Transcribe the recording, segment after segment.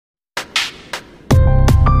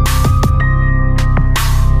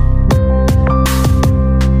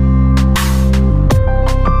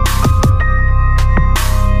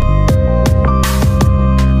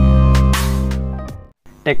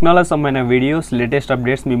Technology సంబంధించిన videos latest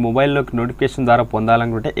updates మీ మొబైల్లోకి notification ద్వారా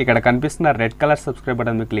పొందాలనుకుంటే ఇక్కడ కనిపిస్తున్న రెడ్ కలర్ సబ్స్క్రైబ్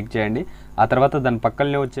బటన్ మీద క్లిక్ చేయండి. ఆ తర్వాత దాని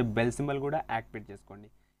పక్కనే వచ్చే బెల్ సింబల్ కూడా యాక్టివేట్ చేసుకోండి.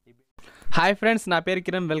 హాయ్ ఫ్రెండ్స్, నా పేరు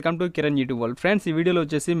Kiran. Welcome to Kiran YouTube world. Friends, ఈ వీడియోలో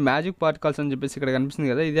వచ్చేసి మ్యాజిక్ పార్టికల్స్ అని చెప్పేసి ఇక్కడ కనిపిస్తుంది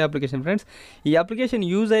కదా, ఇదే అప్లికేషన్ ఫ్రెండ్స్. ఈ అప్లికేషన్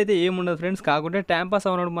యూజ్ అయితే ఏముండదు ఫ్రెండ్స్, కాకుంటే టైం పాస్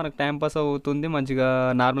అవ్వడం మనకు టైం పాస్ అవుతుంది. మంచిగా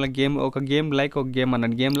నార్మల్గా ఒక గేమ్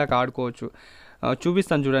అన్నట్టు గేమ్ లాగా ఆడుకోవచ్చు.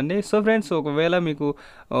 చూపిస్తాను చూడండి. సో ఫ్రెండ్స్, ఒకవేళ మీకు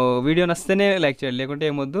వీడియో నచ్చితేనే లైక్ చేయండి, లేకుంటే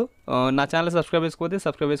ఏమొద్దు. నా ఛానల్ సబ్స్క్రైబ్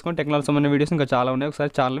చేసుకొని టెక్నాలజీ సంబంధించిన వీడియోస్ ఇంకా చాలా ఉన్నాయి,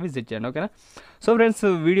 ఒకసారి ఛానల్ విజిట్ చేయండి, ఓకేనా. సో ఫ్రెండ్స్,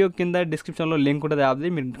 వీడియో కింద డిస్క్రిప్షన్లో లింక్ ఉంటుంది, యాప్ది,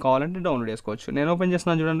 మీరు కావాలంటే డౌన్లోడ్ చేసుకోవచ్చు. నేను ఓపెన్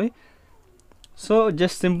చేస్తున్నాను చూడండి. సో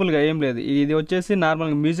జస్ట్ సింపుల్గా ఏం లేదు, ఇది వచ్చేసి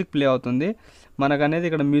నార్మల్గా మ్యూజిక్ ప్లే అవుతుంది మనకు అనేది.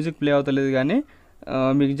 ఇక్కడ మ్యూజిక్ ప్లే అవుతలేదు, కానీ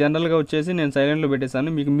మీకు జనరల్గా వచ్చేసి నేను సైలెంట్లో పెట్టేస్తాను.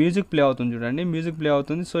 మీకు మ్యూజిక్ ప్లే అవుతుంది చూడండి, మ్యూజిక్ ప్లే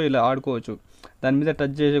అవుతుంది. సో ఇలా ఆడుకోవచ్చు. దాని మీద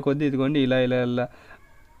టచ్ చేసే కొద్దీ ఇదిగోండి ఇలా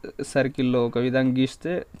సర్కిల్లో ఒక విధంగా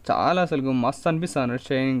గీస్తే చాలా అసలు మస్తు అనిపిస్తుంది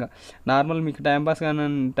షైనింగ్గా. నార్మల్ మీకు టైం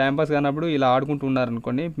పాస్ కానప్పుడు ఇలా ఆడుకుంటూ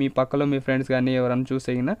ఉన్నారనుకోండి, మీ పక్కలో మీ ఫ్రెండ్స్ కానీ ఎవరైనా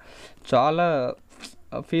చూసేగినా చాలా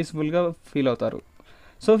పీస్ఫుల్గా ఫీల్ అవుతారు.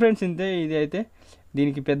 సో ఫ్రెండ్స్, ఇంతే. ఇది అయితే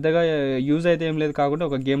దీనికి పెద్దగా యూజ్ అయితే ఏం లేదు, కాకుండా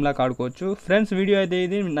ఒక గేమ్ లాగా ఆడుకోవచ్చు ఫ్రెండ్స్. వీడియో అయితే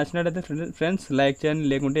ఇది నచ్చినట్టయితే ఫ్రెండ్స్ లైక్ చేయండి,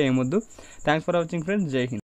 లేకుంటే ఏమొద్దు. Thanks for watching friends. జై హింద్.